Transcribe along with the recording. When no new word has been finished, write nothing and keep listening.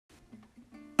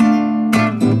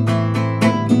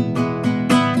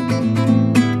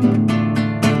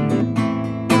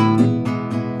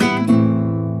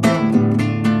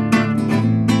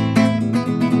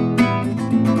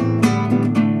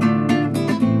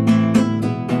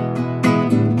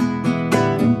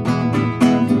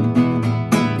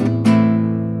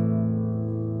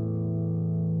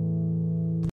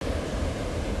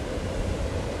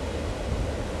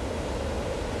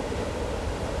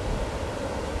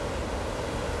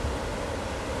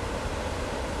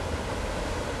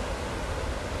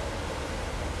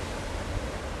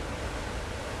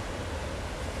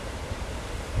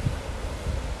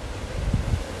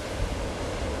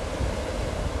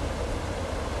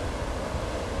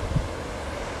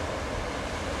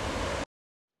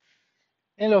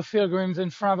Hello, pilgrims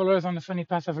and travelers on the funny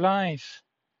path of life.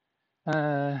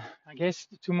 I guess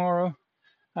tomorrow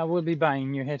I will be buying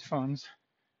new headphones.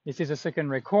 This is a second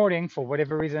recording. For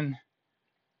whatever reason,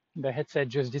 the headset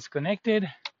just disconnected.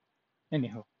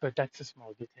 Anyhow, but that's a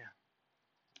small detail.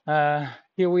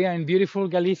 Here we are in beautiful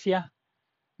Galicia.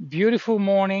 Beautiful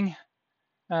morning.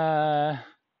 Uh,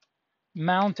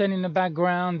 Mountain in the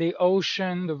background, the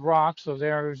ocean, the rocks. So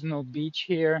there is no beach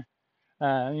here.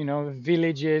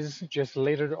 Villages just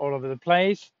littered all over the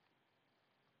place.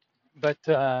 But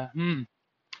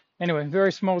anyway,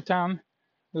 very small town.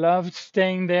 Loved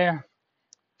staying there.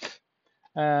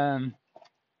 Um,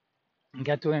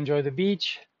 Got to enjoy the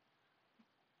beach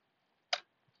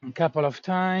a couple of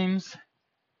times.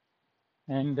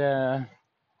 And a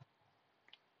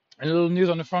little news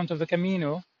on the front of the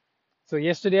Camino. So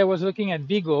yesterday I was looking at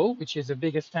Vigo, which is the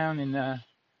biggest town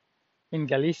in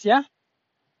Galicia.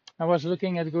 I was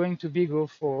looking at going to Vigo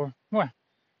for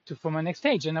my next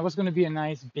stage, and that was going to be a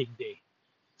nice big day.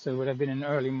 So it would have been an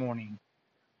early morning.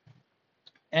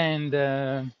 And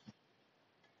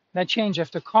that changed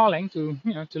after calling to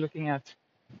looking at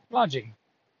lodging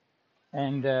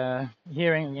and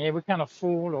hearing, yeah, we're kind of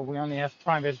full or we only have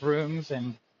private rooms,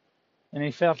 and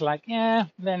it felt like, yeah,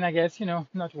 then I guess,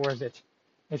 not worth it.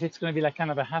 If it's going to be like kind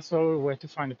of a hassle where to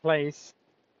find a place,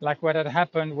 like what had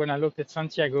happened when I looked at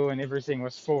Santiago and everything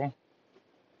was full.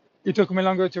 It took me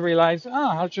longer to realize,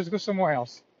 I'll just go somewhere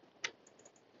else.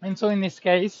 And so in this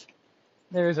case,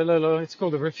 there is it's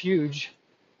called a refuge.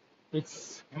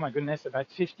 It's, oh my goodness, about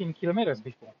 15 kilometers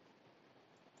before.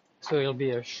 So it'll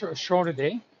be a shorter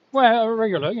day. Well, a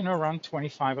regular, around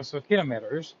 25 or so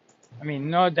kilometers. I mean,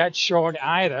 not that short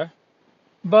either.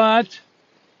 But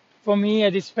for me,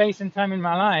 at this space and time in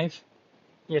my life,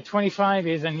 yeah, 25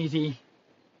 is an easy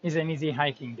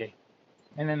hiking day.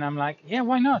 And then I'm like, yeah,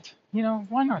 why not?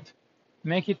 Why not?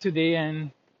 Make it today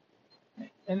and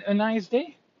a nice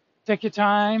day. Take your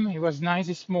time. It was nice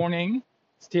this morning.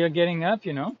 Still getting up,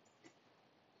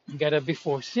 Got up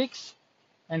before 6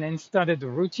 and then started the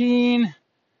routine.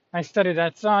 I started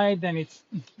outside, then it's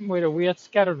with a weird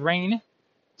scattered rain.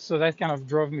 So that kind of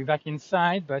drove me back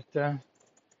inside, but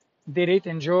did it,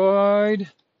 enjoyed,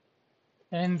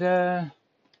 and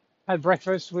had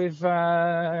breakfast with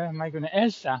my goodness,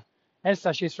 Elsa.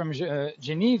 Elsa, she's from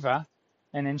Geneva,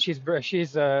 and then she's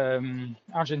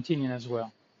Argentinian as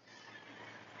well.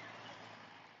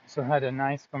 So had a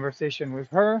nice conversation with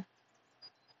her,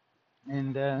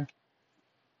 and then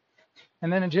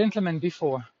a gentleman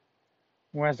before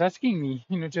was asking me,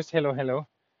 just hello, hello,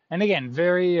 and again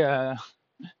very uh,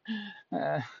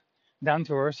 down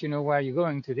to earth, where are you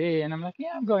going today? And I'm like,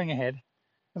 yeah, I'm going ahead.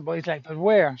 The boy's like, but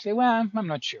where? I say, well, I'm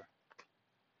not sure.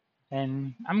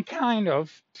 And I'm kind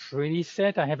of pretty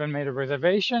set. I haven't made a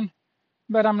reservation,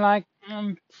 but I'm like,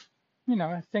 I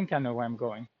think I know where I'm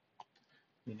going.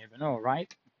 You never know,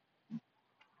 right?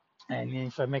 And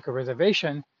if I make a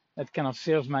reservation, that kind of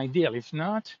seals my deal. If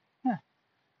not,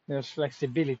 there's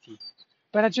flexibility.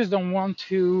 But I just don't want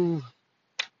to.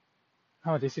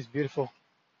 Oh, this is beautiful.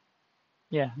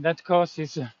 Yeah, that coast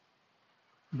is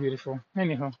beautiful.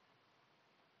 Anyhow,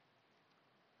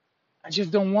 I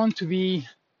just don't want to be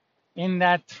in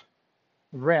that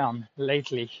realm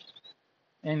lately.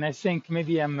 And I think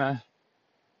maybe I'm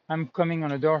coming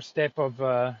on a doorstep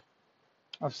of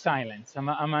silence. I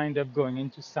might end up going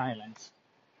into silence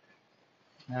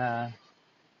uh,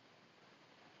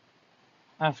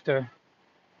 after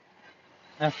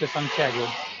Santiago,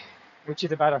 which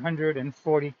is about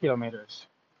 140 kilometers.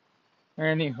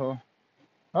 Anyhow,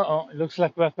 it looks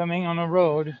like we're coming on a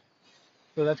road,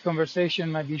 so that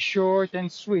conversation might be short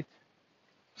and sweet,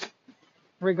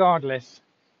 regardless.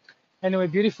 Anyway,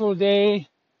 beautiful day.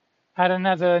 Had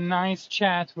another nice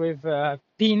chat with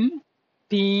Pien.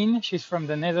 Pien, she's from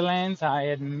the Netherlands. I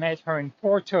had met her in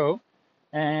Porto,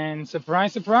 and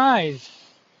surprise, surprise,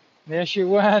 there she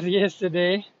was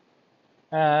yesterday.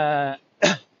 Uh,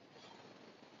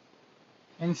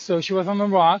 and so she was on the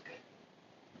rock.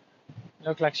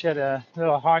 Looked like she had a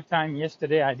little hard time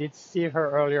yesterday. I did see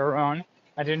her earlier on.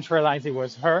 I didn't realize it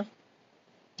was her.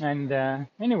 And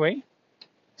anyway,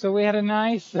 so we had a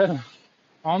nice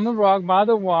on the rock by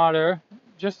the water,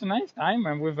 just a nice time,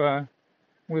 and with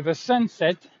a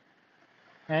sunset,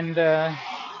 and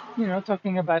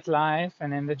talking about life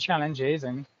and then the challenges,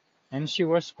 and she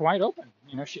was quite open.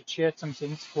 She shared some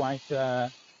things quite.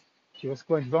 She was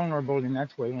quite vulnerable in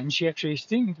that way, and she actually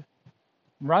seemed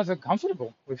rather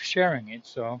comfortable with sharing it.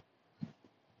 So,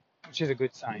 which is a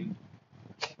good sign.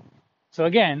 So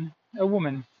again, a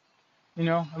woman,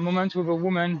 a moment with a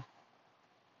woman,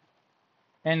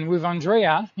 and with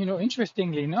Andrea,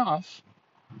 interestingly enough,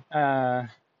 uh,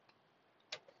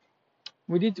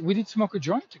 we did smoke a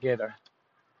joint together.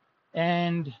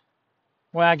 And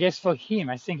well, I guess for him,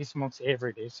 I think he smokes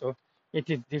every day, so it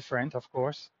is different, of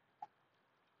course.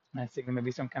 I think there may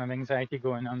be some kind of anxiety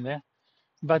going on there,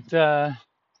 but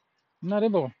not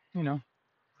able,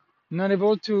 not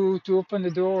able to open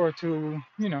the door or to,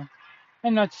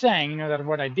 I'm not saying, that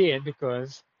what I did,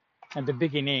 because at the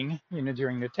beginning,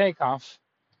 during the takeoff,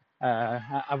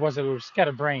 I was a little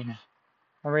scatterbrained.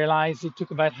 I realized it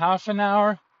took about half an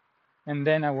hour, and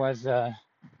then I was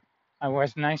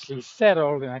nicely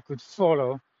settled and I could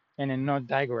follow and then not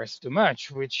digress too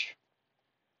much, which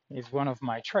is one of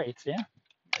my traits. Yeah,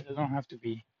 I don't have to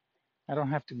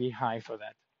be high for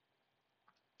that.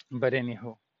 But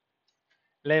anyhow,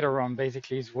 later on,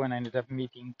 basically, is when I ended up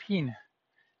meeting Pin.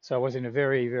 So I was in a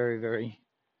very, very, very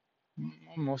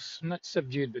almost not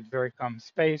subdued, but very calm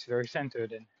space, very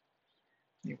centered, and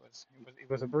it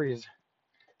was a breeze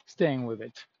staying with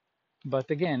it.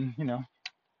 But again,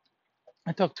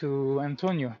 I talked to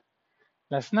Antonio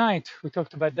last night. We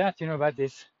talked about that, about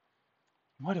this.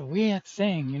 What a weird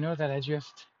thing, that I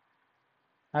just,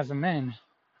 as a man,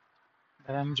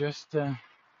 that I'm just, yeah,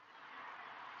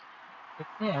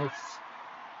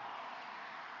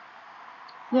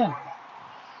 yeah,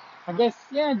 I guess,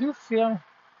 yeah, I do feel,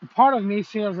 part of me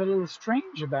feels a little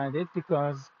strange about it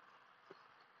because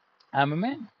I'm a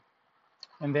man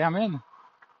and they are men.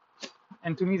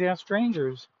 And to me, they are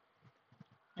strangers,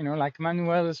 like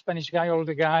Manuel, the Spanish guy,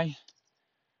 older guy.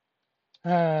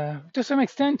 To some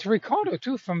extent, Ricardo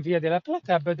too from Via de la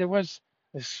Plata, but there was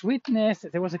a sweetness,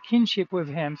 there was a kinship with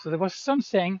him. So there was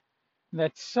something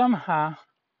that somehow,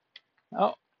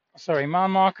 oh, sorry, mile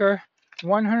marker,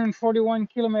 141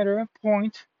 kilometer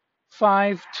point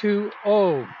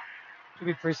 520 to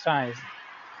be precise.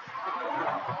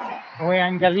 We're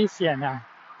in Galicia now,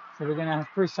 so we're gonna have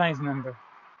precise number.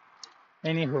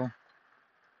 Anywho,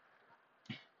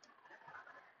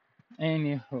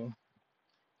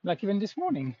 like even this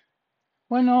morning.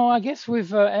 Well, no, I guess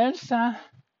with Elsa,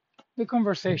 the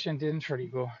conversation didn't really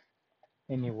go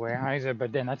anywhere either.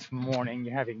 But then that's morning,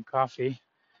 you're having coffee.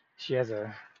 She has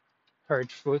a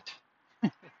hurt foot.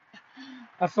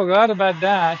 I forgot about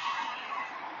that.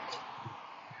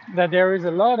 That there is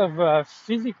a lot of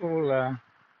physical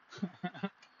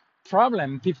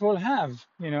problem people have.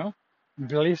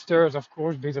 Blisters, of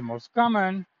course, be the most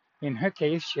common. In her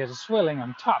case, she has a swelling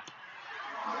on top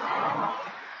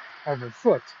of her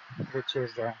foot, which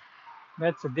is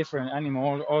that's a different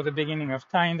animal, or the beginning of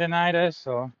tendinitis,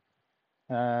 or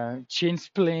chin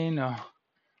spleen, or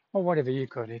whatever you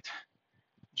call it.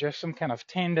 Just some kind of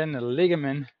tendon, a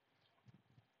ligament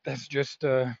that's just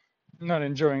not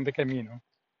enjoying the Camino.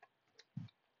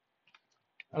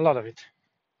 A lot of it,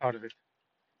 out of it.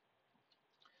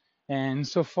 And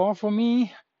so far for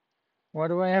me, what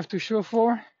do I have to show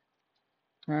for?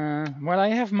 Well, I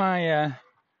have my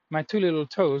two little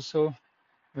toes, so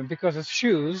because of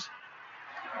shoes.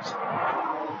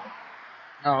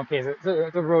 Oh, okay,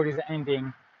 the road is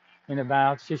ending in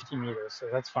about 50 meters, so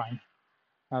that's fine.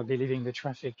 I'll be leaving the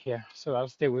traffic here, so I'll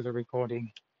stay with the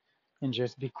recording and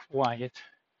just be quiet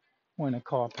when a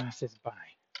car passes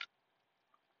by.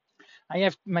 I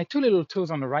have my two little toes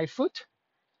on the right foot.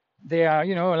 They are,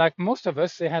 like most of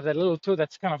us, they have that little toe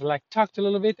that's kind of like tucked a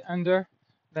little bit under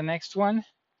the next one.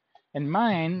 And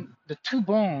mine, the two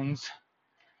bones,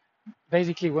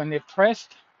 basically when they're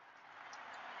pressed,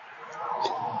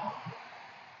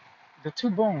 the two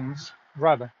bones,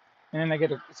 rather, and then I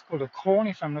get it's called a corn,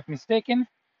 if I'm not mistaken.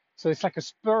 So it's like a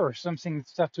spur, something that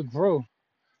starts to grow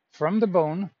from the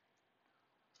bone,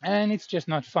 and it's just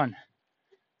not fun.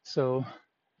 So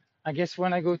I guess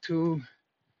when I go to,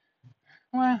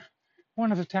 well,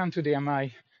 one of the town today, I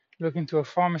might look into a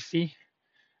pharmacy.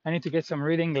 I need to get some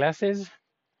reading glasses,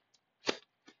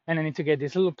 and I need to get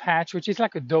this little patch, which is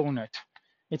like a donut.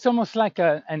 It's almost like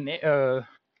a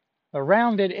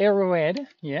rounded arrowhead,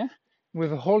 yeah,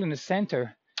 with a hole in the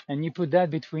center, and you put that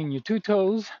between your two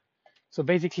toes. So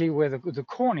basically, where the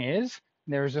corn is,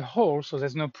 there is a hole, so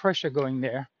there's no pressure going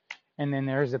there, and then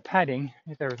there is a padding,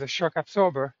 there is a shock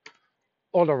absorber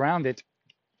all around it,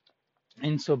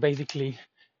 and so basically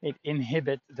it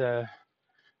inhibits the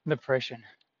pressure.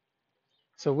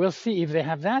 So we'll see if they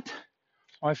have that,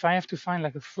 or if I have to find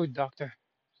like a foot doctor.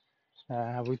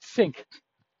 I would think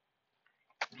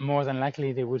more than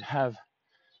likely they would have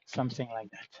something like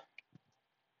that.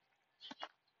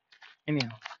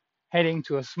 Anyhow, heading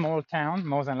to a small town,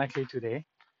 more than likely today.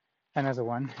 Another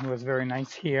one. It was very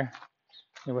nice here.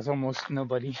 There was almost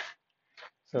nobody.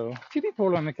 So a few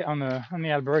people on the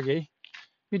albergue.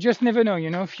 You just never know,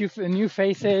 a few new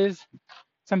faces.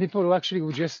 Some people who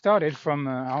actually just started from.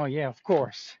 Oh yeah, of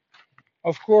course.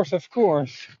 of course,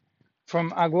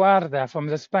 from Aguarda, from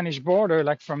the Spanish border,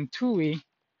 like from Tui.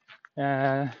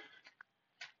 Uh,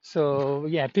 so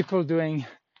yeah, people doing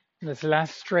this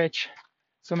last stretch.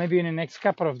 So maybe in the next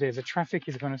couple of days, the traffic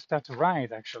is going to start to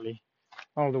rise actually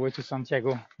all the way to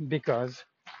Santiago because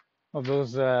of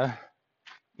those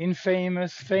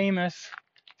famous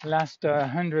last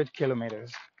 100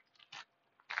 kilometers.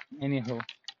 Anyhow,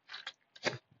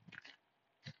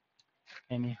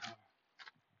 anyhow,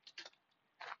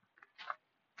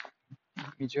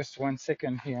 give me just 1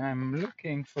 second here. I'm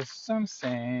looking for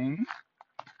something.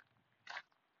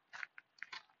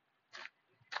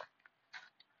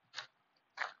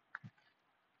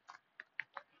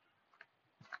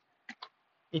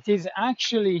 It is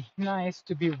actually nice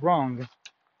to be wrong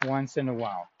once in a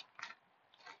while.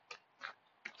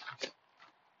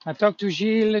 I talked to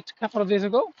Gilles a couple of days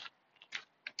ago,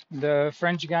 the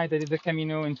French guy that did the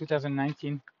Camino in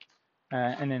 2019,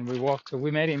 and then we walked.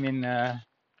 We met him in. Well,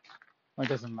 it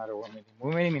doesn't matter where we met him.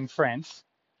 We met him in France,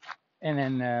 and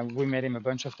then we met him a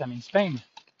bunch of time in Spain.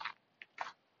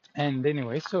 And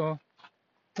anyway, so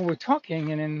we were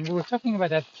talking, and then we were talking about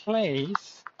that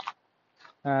place.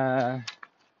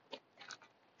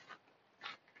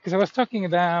 Because I was talking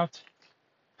about,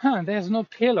 there's no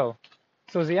pillow.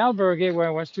 So the albergue where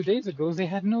I was 2 days ago, they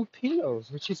had no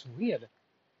pillows, which is weird.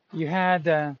 You had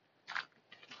a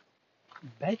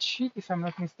bed sheet, if I'm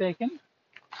not mistaken,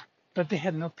 but they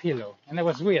had no pillow, and that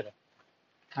was weird.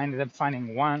 I ended up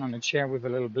finding one on a chair with a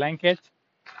little blanket,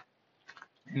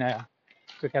 and I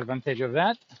took advantage of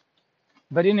that.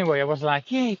 But anyway, I was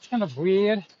like, yeah, it's kind of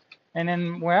weird. And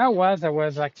then where I was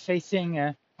like facing,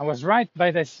 I was right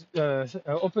by this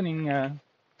opening, I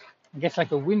guess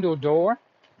like a window door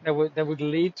that would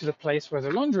lead to the place where the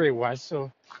laundry was.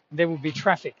 So there would be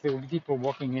traffic, there would be people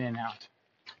walking in and out.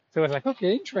 So I was like,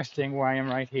 okay, interesting why I'm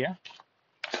right here.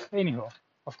 Anyhow,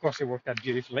 of course, it worked out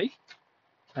beautifully.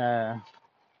 Uh,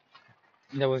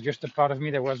 there was just a part of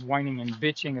me that was whining and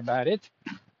bitching about it.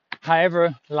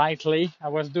 However lightly I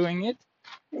was doing it,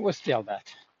 it was still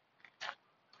that.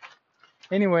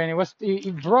 Anyway, and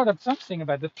it brought up something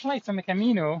about the place on the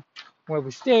Camino where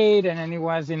we stayed, and then it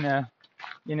was in a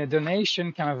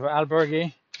donation kind of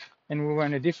albergue, and we were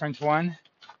in a different one,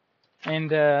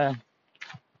 and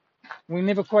we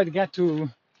never quite got to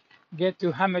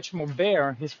how much more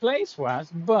bare his place was,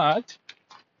 but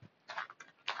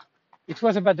it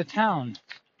was about the town,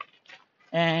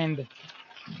 and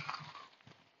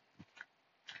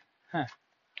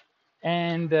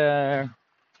and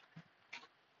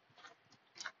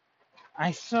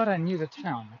I thought I knew the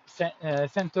town,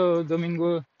 Santo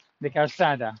Domingo de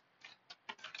Calzada,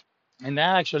 and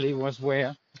that actually was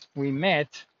where we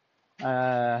met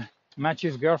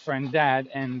Matthew's girlfriend, dad,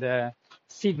 and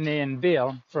Sydney and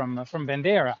Bill from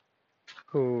Bandera,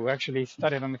 who actually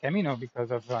started on the Camino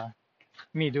because of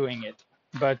me doing it.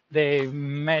 But they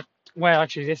met, well,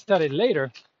 actually, they started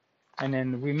later, and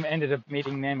then we ended up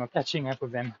meeting them or catching up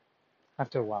with them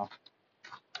after a while.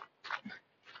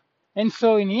 And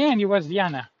so in the end, it was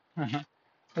Diana,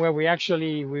 where we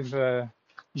actually, with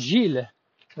Gilles,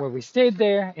 where we stayed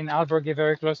there in Albergue,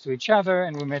 very close to each other,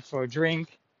 and we met for a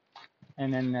drink.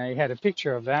 And then he had a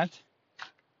picture of that.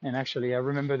 And actually, I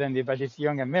remember then about this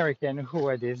young American who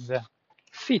had his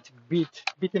feet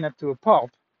beaten up to a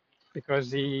pulp because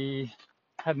he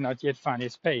had not yet found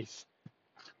his pace.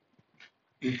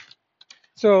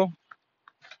 So,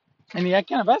 and he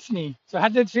kind of asked me, so how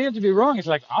did it feel to be wrong? It's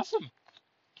like, awesome.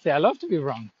 Say, I love to be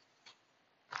wrong.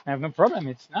 I have no problem.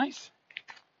 It's nice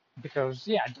because,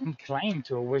 yeah, I don't claim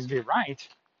to always be right.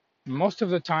 Most of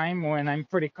the time when I'm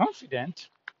pretty confident,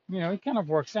 it kind of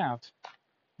works out.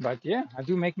 But yeah, I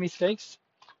do make mistakes.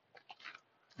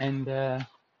 And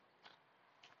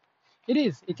it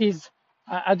is.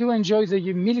 I do enjoy the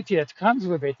humility that comes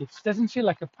with it. It doesn't feel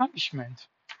like a punishment.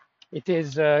 It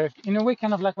is, in a way,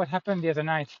 kind of like what happened the other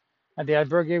night at the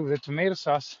albergue with the tomato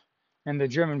sauce and the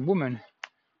German woman.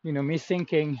 Me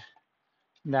thinking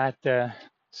that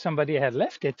somebody had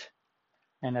left it,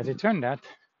 and as it turned out,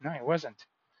 no, it wasn't.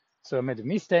 So I made a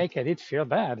mistake. I did feel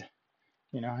bad.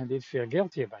 I did feel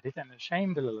guilty about it and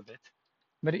ashamed a little bit.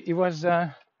 But it was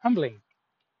humbling,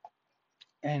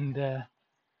 and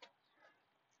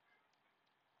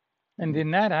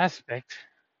in that aspect,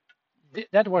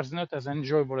 that was not as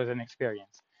enjoyable as an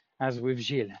experience as with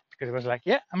Gilles, because it was like,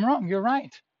 yeah, I'm wrong, you're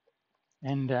right.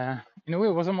 And in a way,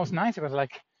 it was almost nice. It was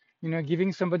like,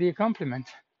 giving somebody a compliment.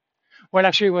 Well,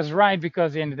 actually, it was right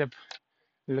because he ended up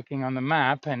looking on the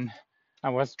map, and I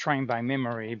was trying by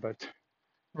memory, but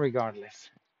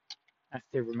regardless, I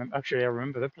still remember. Actually, I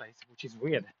remember the place, which is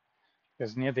weird,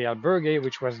 because near the albergue,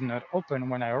 which was not open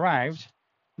when I arrived,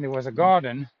 there was a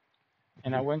garden,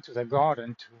 and I went to the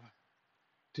garden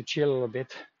to chill a little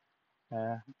bit.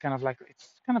 It's kind of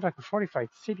like a fortified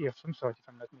city of some sort, if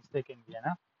I'm not mistaken,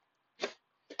 Vienna,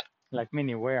 like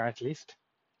many were at least.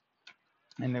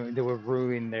 And there were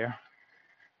ruins there,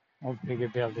 old bigger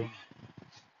building.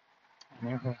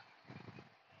 Anyhow.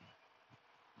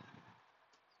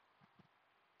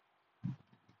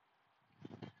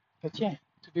 But yeah,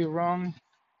 to be wrong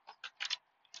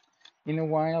in a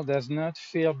while does not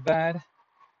feel bad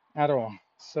at all.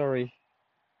 Sorry.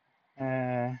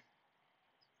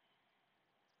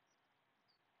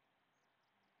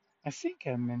 I think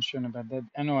I mentioned about that.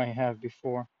 I know I have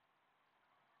before.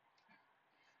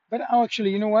 But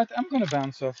actually, you know what? I'm gonna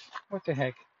bounce off. What the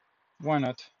heck? Why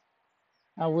not?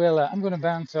 I will. I'm gonna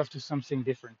bounce off to something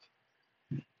different.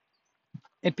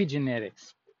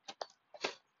 Epigenetics,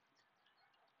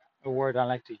 a word I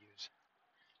like to use.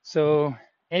 So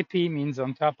epi means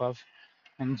on top of,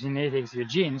 and genetics your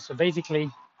genes. So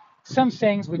basically, some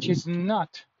things which is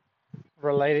not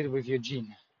related with your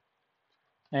gene.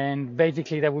 And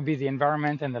basically that would be the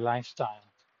environment and the lifestyle.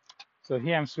 So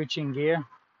here I'm switching gear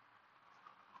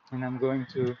and I'm going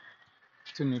to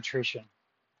nutrition.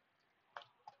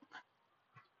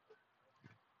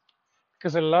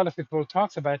 Because a lot of people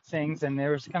talks about things and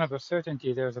there's kind of a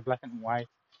certainty, there's a black and white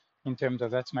in terms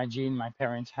of that's my gene, my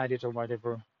parents had it or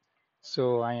whatever.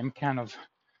 So I am kind of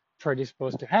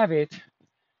predisposed to have it,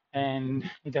 and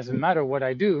it doesn't matter what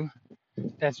I do.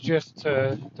 That's just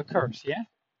the curse, yeah?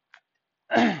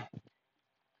 And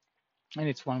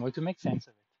it's one way to make sense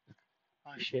of it.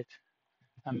 Oh shit,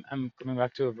 I'm coming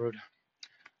back to a road.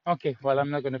 Okay, well,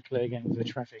 I'm not going to play again with the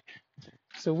traffic.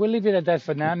 So we'll leave it at that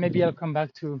for now. Maybe I'll come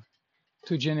back to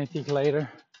genetic later.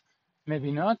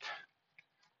 Maybe not.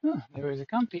 Oh, there is a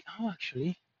company. Oh,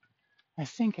 actually, I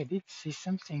think I did see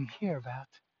something here about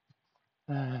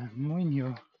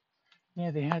Moinho.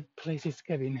 Yeah, they had places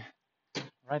cabin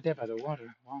right there by the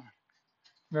water. Wow,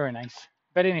 very nice.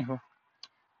 But anyhow,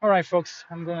 all right, folks,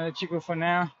 I'm going to let you go for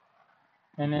now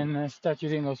and then start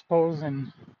using those poles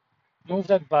and move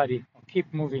that body, or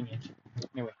keep moving it.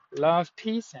 Anyway, love,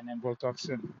 peace, and then we'll talk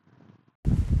soon.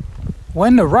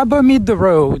 When the rubber meet the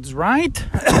roads, right?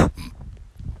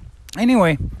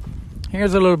 Anyway,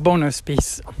 here's a little bonus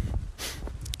piece.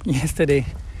 Yesterday,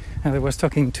 I was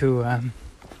talking to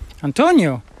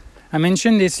Antonio. I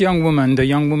mentioned this young woman,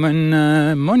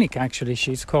 Monica, actually,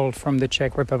 she's called, from the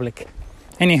Czech Republic.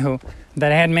 Anywho,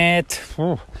 that I had met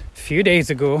a few days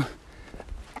ago,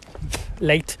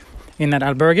 late in that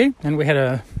albergue, and we had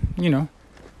a,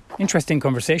 interesting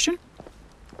conversation.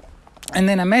 And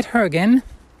then I met her again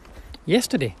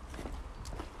yesterday.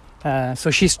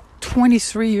 So she's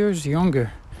 23 years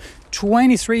younger.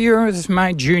 23 years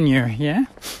my junior, yeah?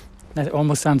 That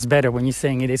almost sounds better when you're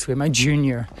saying it this way, my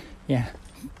junior, yeah.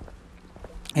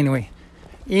 Anyway,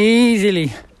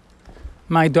 easily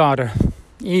my daughter,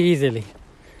 easily.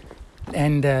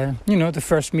 And, the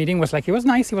first meeting was like, it was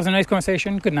nice. It was a nice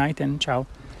conversation. Good night and ciao.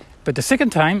 But the second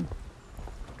time,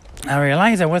 I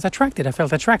realized I was attracted. I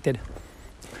felt attracted.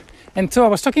 And so I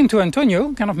was talking to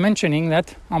Antonio, kind of mentioning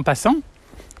that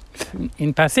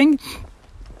in passing.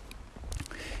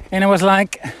 And I was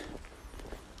like,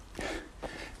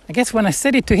 I guess when I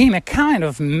said it to him, I kind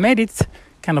of made it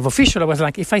kind of official. I was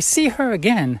like, if I see her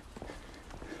again,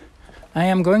 I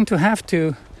am going to have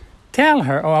to tell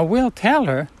her, or I will tell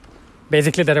her,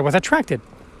 basically that I was attracted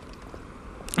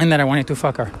and that I wanted to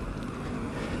fuck her.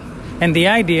 And the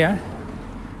idea,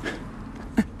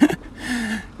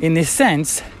 in this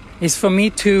sense, is for me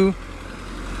to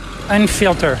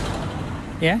unfilter.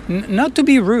 Yeah, not to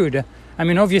be rude. I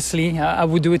mean, obviously, I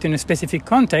would do it in a specific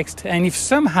context. And if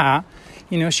somehow,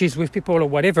 she's with people or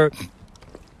whatever,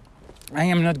 I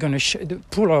am not going to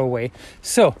pull her away.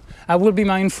 So I will be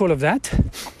mindful of that.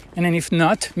 And then if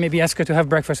not, maybe ask her to have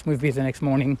breakfast with me the next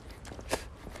morning.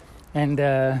 And,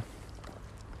 oh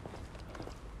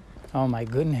my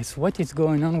goodness, what is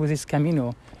going on with this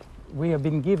Camino? We have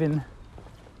been given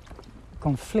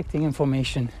conflicting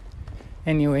information.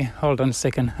 Anyway, hold on a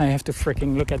second. I have to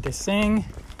freaking look at this thing.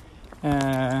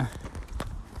 All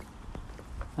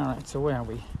right, so where are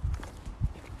we?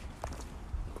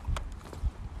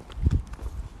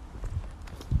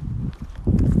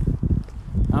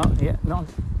 Oh, yeah, no.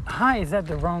 Hi, is that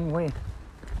the wrong way?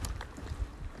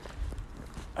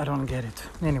 I don't get it.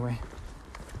 Anyway.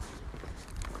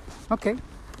 Okay.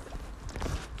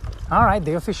 All right,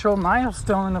 the official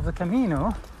milestone of the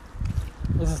Camino.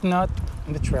 This is not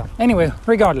the trail. Anyway,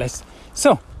 regardless.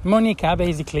 So, Monica,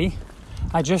 basically,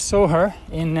 I just saw her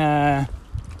in... I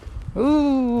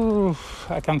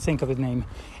can't think of the name.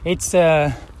 It's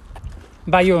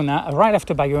Bayona, right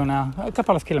after Bayona, a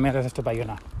couple of kilometers after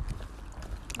Bayona,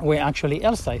 where actually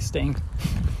Elsa is staying.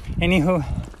 Anywho,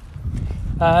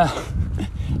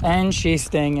 and she's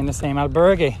staying in the same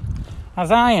albergue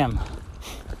as I am.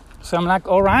 So I'm like,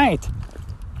 all right.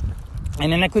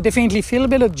 And then I could definitely feel a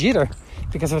bit of jitter,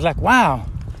 because I was like, wow,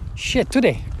 shit,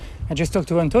 today I just talked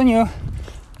to Antonio,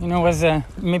 was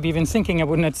maybe even thinking I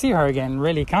would not see her again,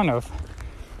 really, kind of.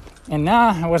 And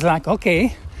now I was like,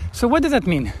 okay, so what does that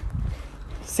mean?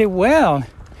 Say, well,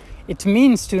 it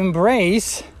means to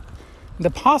embrace the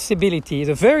possibility,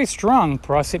 the very strong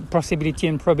possibility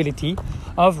and probability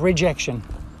of rejection,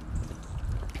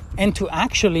 and to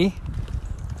actually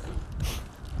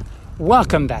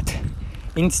welcome that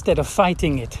instead of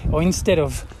fighting it, or instead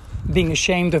of being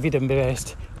ashamed of it and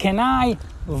embarrassed. Can I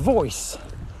voice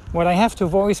what I have to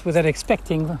voice without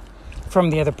expecting from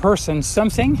the other person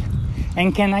something?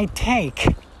 And can I take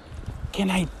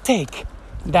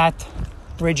that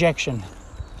rejection?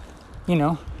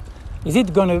 Is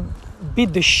it gonna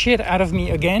beat the shit out of me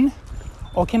again,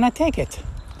 or can I take it?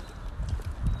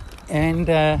 And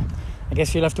I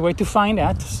guess you'll have to wait to find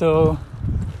out. So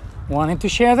wanted to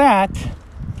share that.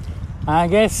 I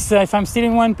guess if I'm still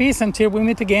in one piece until we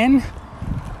meet again,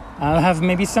 I'll have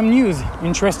maybe some news.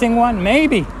 Interesting one,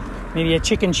 maybe a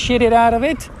chicken shit it out of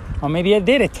it, or maybe I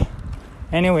did it.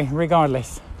 Anyway,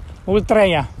 regardless,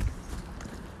 Ultreya.